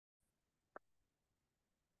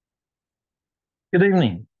Good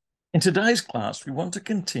evening. In today's class, we want to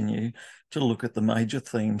continue to look at the major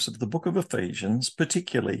themes of the book of Ephesians,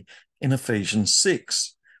 particularly in Ephesians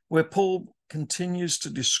 6, where Paul continues to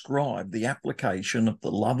describe the application of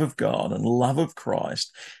the love of God and love of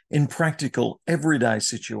Christ in practical, everyday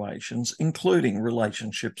situations, including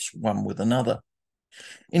relationships one with another.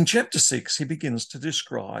 In chapter 6, he begins to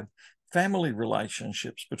describe family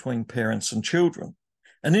relationships between parents and children.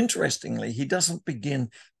 And interestingly, he doesn't begin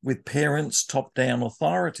with parents' top-down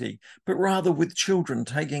authority, but rather with children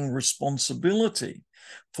taking responsibility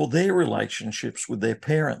for their relationships with their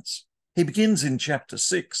parents. He begins in chapter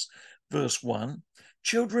 6, verse 1,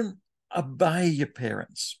 children, obey your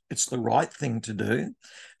parents. It's the right thing to do.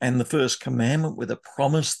 And the first commandment with a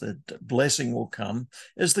promise that blessing will come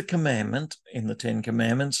is the commandment in the 10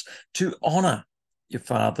 Commandments to honour your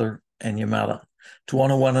father and your mother, to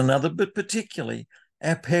honour one another, but particularly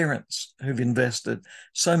our parents who've invested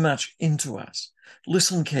so much into us.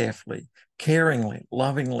 Listen carefully, caringly,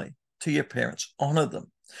 lovingly to your parents. Honour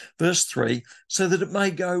them. Verse 3, so that it may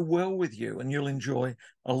go well with you and you'll enjoy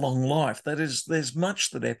a long life. That is, there's much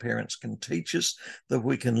that our parents can teach us, that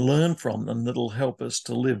we can learn from them, that'll help us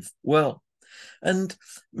to live well. And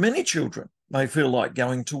many children may feel like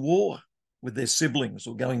going to war with their siblings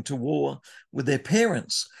or going to war with their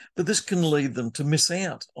parents, but this can lead them to miss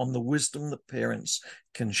out on the wisdom that parents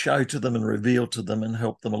can show to them and reveal to them and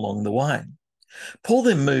help them along the way. Paul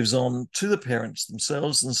then moves on to the parents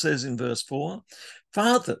themselves and says in verse 4,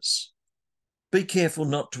 fathers, be careful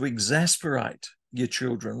not to exasperate your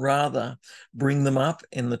children, rather bring them up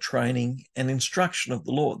in the training and instruction of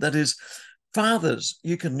the Lord. That is, fathers,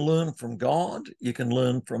 you can learn from God, you can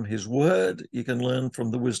learn from his word, you can learn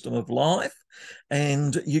from the wisdom of life,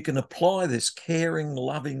 and you can apply this caring,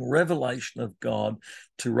 loving revelation of God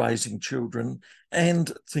to raising children,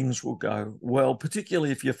 and things will go well,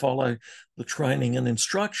 particularly if you follow the training and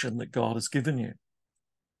instruction that God has given you.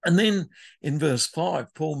 And then in verse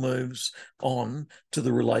 5, Paul moves on to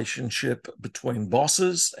the relationship between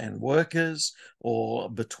bosses and workers, or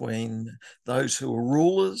between those who are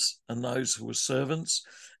rulers and those who are servants.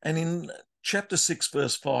 And in chapter 6,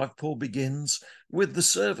 verse 5, Paul begins with the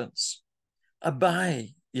servants.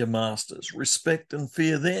 Obey your masters, respect and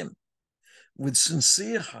fear them with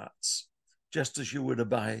sincere hearts, just as you would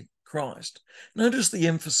obey Christ. Notice the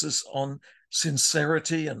emphasis on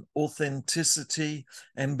sincerity and authenticity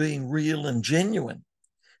and being real and genuine.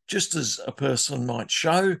 Just as a person might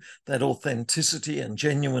show that authenticity and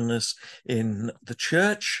genuineness in the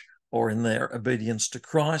church or in their obedience to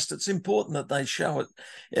Christ, it's important that they show it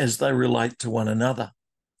as they relate to one another.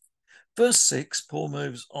 Verse 6, Paul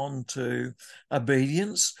moves on to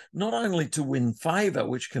obedience, not only to win favour,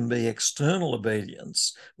 which can be external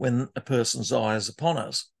obedience when a person's eye is upon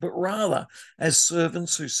us, but rather as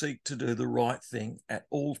servants who seek to do the right thing at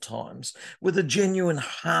all times with a genuine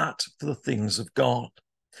heart for the things of God.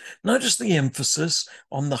 Notice the emphasis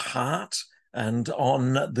on the heart and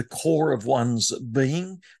on the core of one's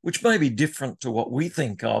being, which may be different to what we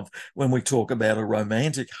think of when we talk about a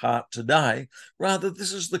romantic heart today. Rather,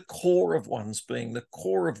 this is the core of one's being, the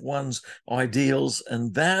core of one's ideals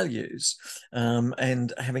and values,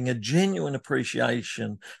 and having a genuine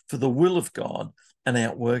appreciation for the will of God and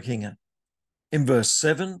outworking it. In verse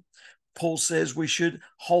 7, Paul says we should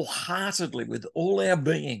wholeheartedly, with all our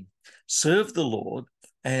being, serve the Lord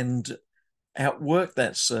and outwork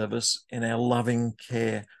that service in our loving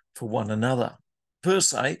care for one another.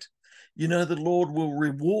 Verse 8, you know the Lord will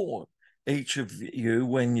reward each of you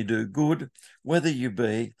when you do good, whether you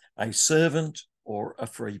be a servant or a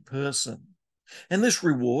free person. And this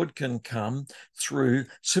reward can come through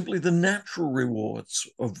simply the natural rewards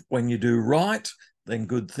of when you do right, then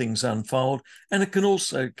good things unfold. And it can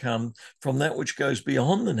also come from that which goes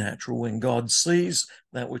beyond the natural, when God sees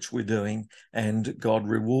that which we're doing and God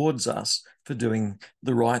rewards us for doing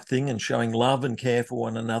the right thing and showing love and care for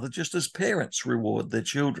one another, just as parents reward their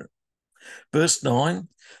children. Verse 9,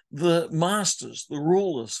 the masters, the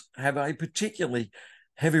rulers, have a particularly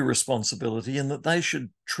heavy responsibility in that they should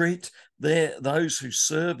treat those who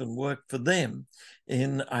serve and work for them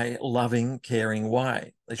in a loving, caring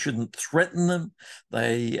way. They shouldn't threaten them.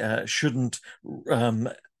 They shouldn't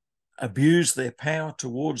abuse their power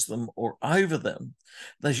towards them or over them.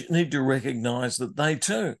 They need to recognize that they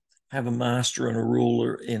too have a master and a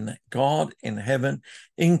ruler in God, in heaven,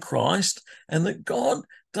 in Christ, and that God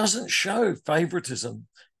doesn't show favoritism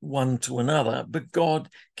one to another, but God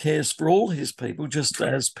cares for all his people just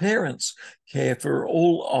as parents care for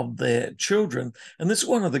all of their children. And this is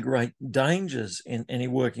one of the great dangers in any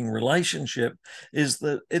working relationship, is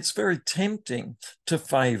that it's very tempting to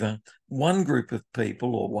favor one group of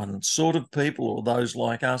people or one sort of people or those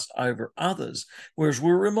like us over others, whereas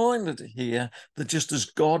we're reminded here that just as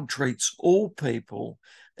God treats all people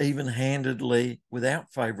even-handedly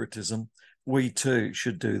without favoritism, we too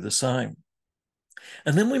should do the same.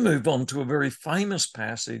 And then we move on to a very famous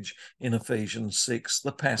passage in Ephesians 6,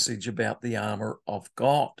 the passage about the armour of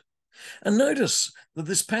God. And notice that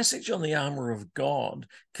this passage on the armour of God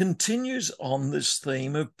continues on this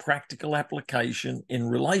theme of practical application in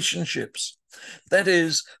relationships. That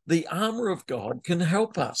is, the armour of God can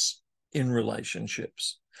help us in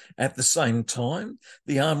relationships. At the same time,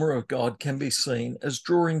 the armour of God can be seen as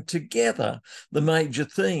drawing together the major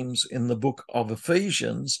themes in the book of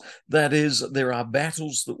Ephesians. That is, there are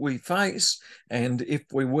battles that we face, and if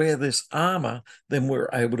we wear this armour, then we're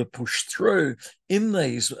able to push through in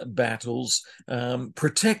these battles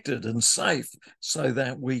protected and safe, so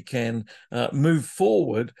that we can move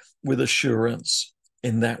forward with assurance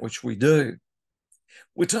in that which we do.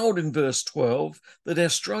 We're told in verse 12 that our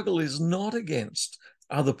struggle is not against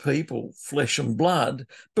other people, flesh and blood,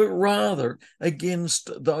 but rather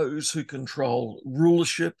against those who control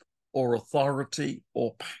rulership or authority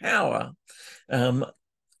or power in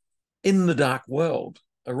the dark world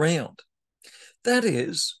around. That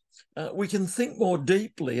is, we can think more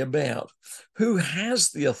deeply about who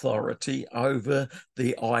has the authority over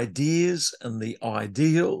the ideas and the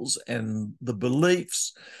ideals and the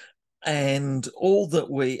beliefs and all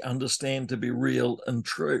that we understand to be real and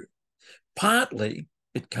true. Partly,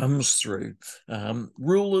 it comes through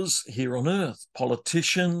rulers here on earth,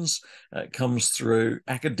 politicians, it comes through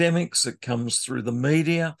academics, it comes through the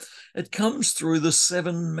media, it comes through the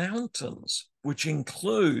 7 mountains, which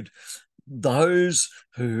include those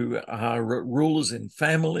who are rulers in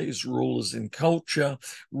families, rulers in culture,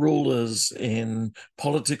 rulers in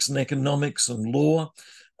politics and economics and law.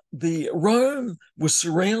 Rome was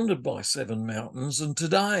surrounded by 7 mountains, and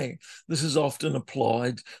today this is often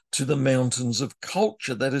applied to the mountains of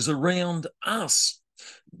culture that is around us.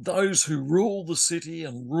 Those who rule the city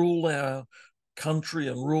and rule our country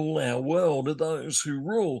and rule our world are those who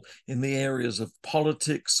rule in the areas of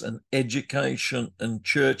politics and education and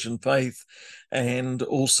church and faith, and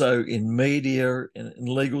also in media and in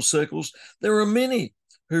legal circles. There are many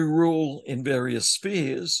who rule in various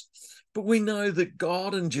spheres, but we know that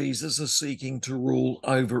God and Jesus are seeking to rule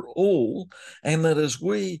over all, and that as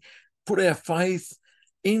we put our faith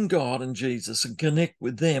in God and Jesus and connect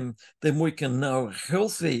with them, then we can know a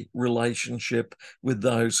healthy relationship with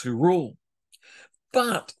those who rule.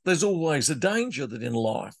 But there's always a danger that in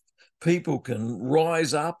life people can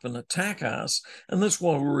rise up and attack us. And that's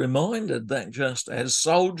why we're reminded that just as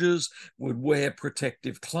soldiers would wear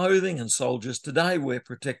protective clothing, and soldiers today wear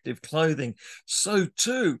protective clothing, so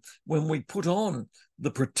too, when we put on the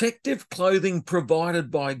protective clothing provided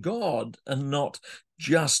by God and not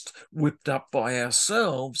just whipped up by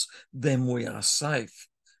ourselves, then we are safe.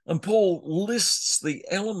 And Paul lists the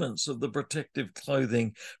elements of the protective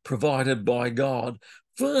clothing provided by God,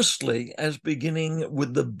 firstly, as beginning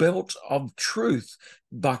with the belt of truth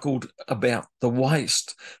buckled about the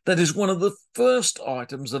waist. That is, one of the first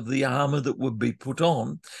items of the armour that would be put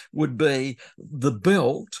on would be the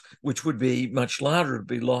belt, which would be much larger. It would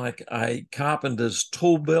be like a carpenter's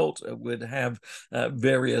tool belt. It would have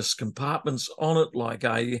various compartments on it, like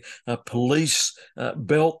a police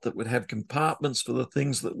belt that would have compartments for the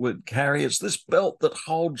things that would carry. It's this belt that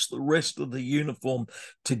holds the rest of the uniform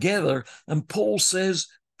together. And Paul says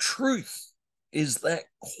truth is that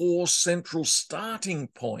core central starting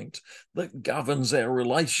point that governs our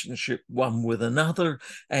relationship one with another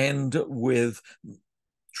and with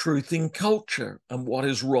truth in culture and what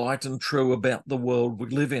is right and true about the world we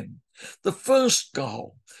live in. The first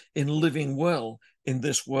goal in living well in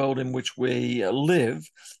this world in which we live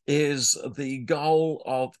is the goal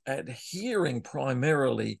of adhering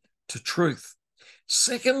primarily to truth.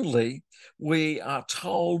 Secondly, we are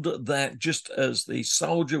told that just as the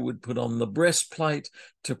soldier would put on the breastplate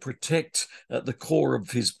to protect the core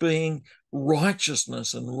of his being,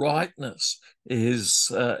 righteousness and rightness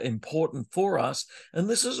is important for us. And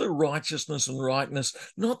this is a righteousness and rightness,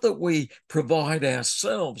 not that we provide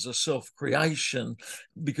ourselves a self-creation,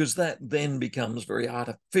 because that then becomes very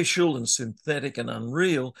artificial and synthetic and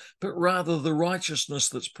unreal, but rather the righteousness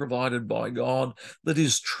that's provided by God that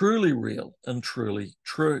is truly real and truly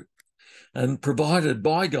true and provided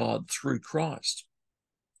by God through Christ.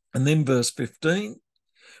 And then verse 15,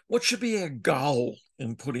 What should be our goal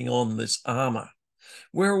in putting on this armour?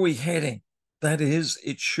 Where are we heading? That is,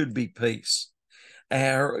 it should be peace.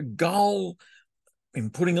 Our goal in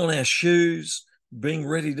putting on our shoes, being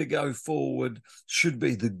ready to go forward, should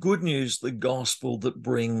be the good news, the gospel that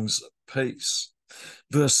brings peace.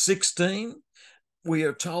 Verse 16, we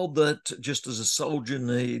are told that just as a soldier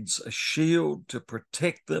needs a shield to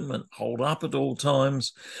protect them and hold up at all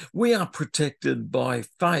times, we are protected by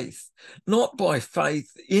faith, not by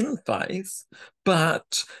faith in faith,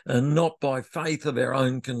 but not by faith of our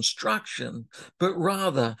own construction, but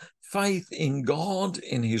rather faith in God,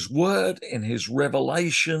 in his word, in his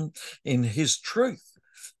revelation, in his truth.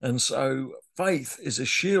 And so faith is a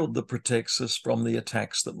shield that protects us from the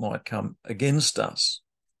attacks that might come against us.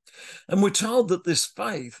 And we're told that this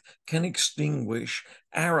faith can extinguish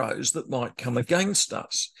arrows that might come against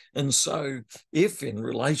us. And so if in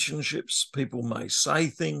relationships people may say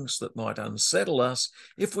things that might unsettle us,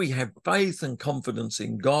 if we have faith and confidence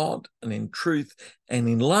in God and in truth and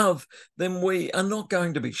in love, then we are not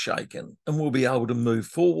going to be shaken and we'll be able to move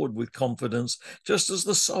forward with confidence, just as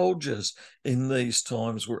the soldiers in these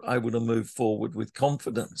times were able to move forward with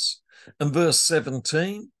confidence. And verse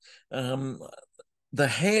 17, the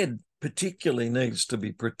head particularly needs to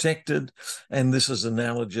be protected, and this is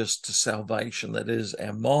analogous to salvation. That is,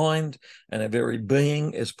 our mind and our very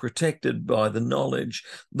being is protected by the knowledge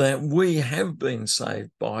that we have been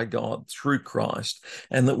saved by God through Christ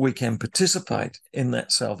and that we can participate in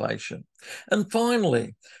that salvation. And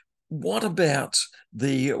finally, what about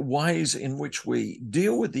the ways in which we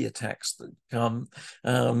deal with the attacks that come?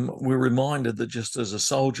 We're reminded that just as a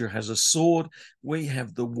soldier has a sword, we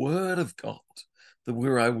have the word of God, that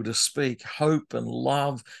we're able to speak hope and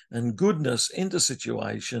love and goodness into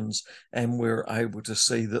situations, and we're able to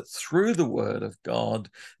see that through the word of God,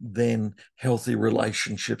 then healthy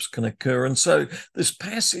relationships can occur. And so this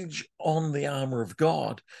passage on the armour of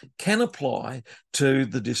God can apply to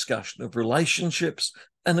the discussion of relationships,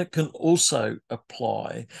 and it can also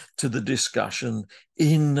apply to the discussion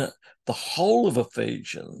in the whole of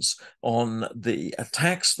Ephesians on the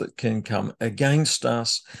attacks that can come against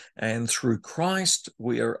us. And through Christ,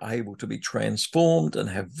 we are able to be transformed and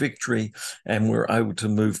have victory, and we're able to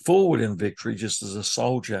move forward in victory, just as a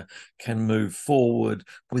soldier can move forward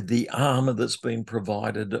with the armor that's been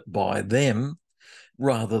provided by them,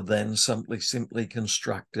 rather than simply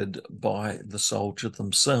constructed by the soldier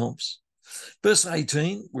themselves. Verse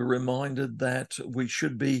 18, we're reminded that we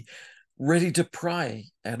should be ready to pray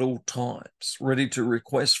at all times, ready to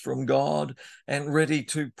request from God, and ready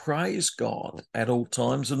to praise God at all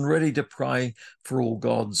times, and ready to pray for all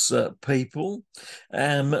God's people,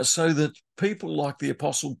 so that people like the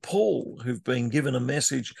Apostle Paul, who've been given a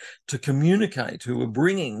message to communicate, who are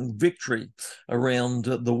bringing victory around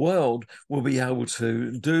the world, will be able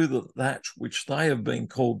to do that which they have been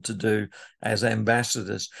called to do as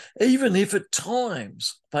ambassadors, even if at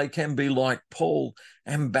times they can be like Paul,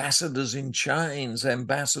 ambassadors in chains,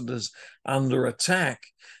 ambassadors under attack,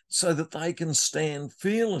 so that they can stand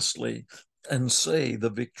fearlessly and see the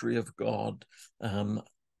victory of God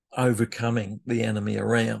overcoming the enemy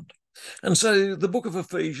around. And so the book of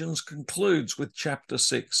Ephesians concludes with chapter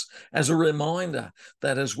 6 as a reminder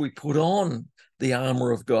that as we put on the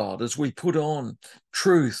armour of God, as we put on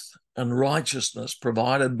truth and righteousness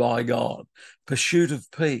provided by God, pursuit of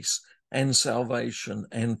peace and salvation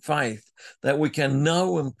and faith, that we can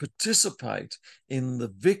know and participate in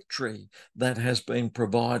the victory that has been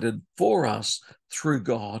provided for us through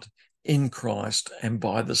God in Christ and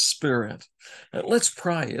by the Spirit. Let's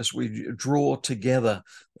pray as we draw together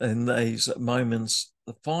in these moments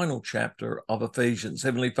the final chapter of Ephesians.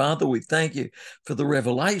 Heavenly Father, we thank you for the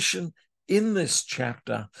revelation in this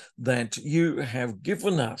chapter that you have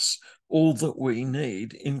given us all that we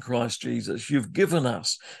need in Christ Jesus. You've given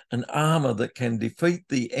us an armor that can defeat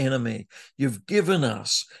the enemy. You've given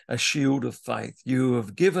us a shield of faith. You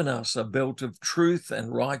have given us a belt of truth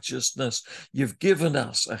and righteousness. You've given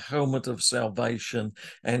us a helmet of salvation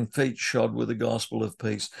and feet shod with the gospel of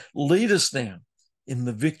peace. Lead us now in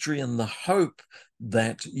the victory and the hope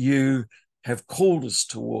that you have called us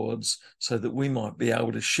towards, so that we might be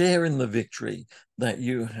able to share in the victory that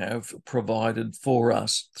you have provided for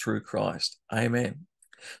us through Christ. Amen.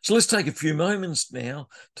 So let's take a few moments now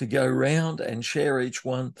to go round and share each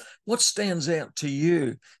one. What stands out to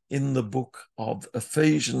you in the book of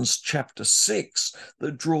Ephesians chapter 6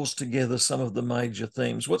 that draws together some of the major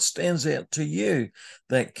themes? What stands out to you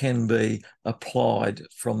that can be applied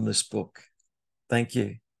from this book? Thank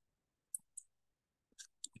you.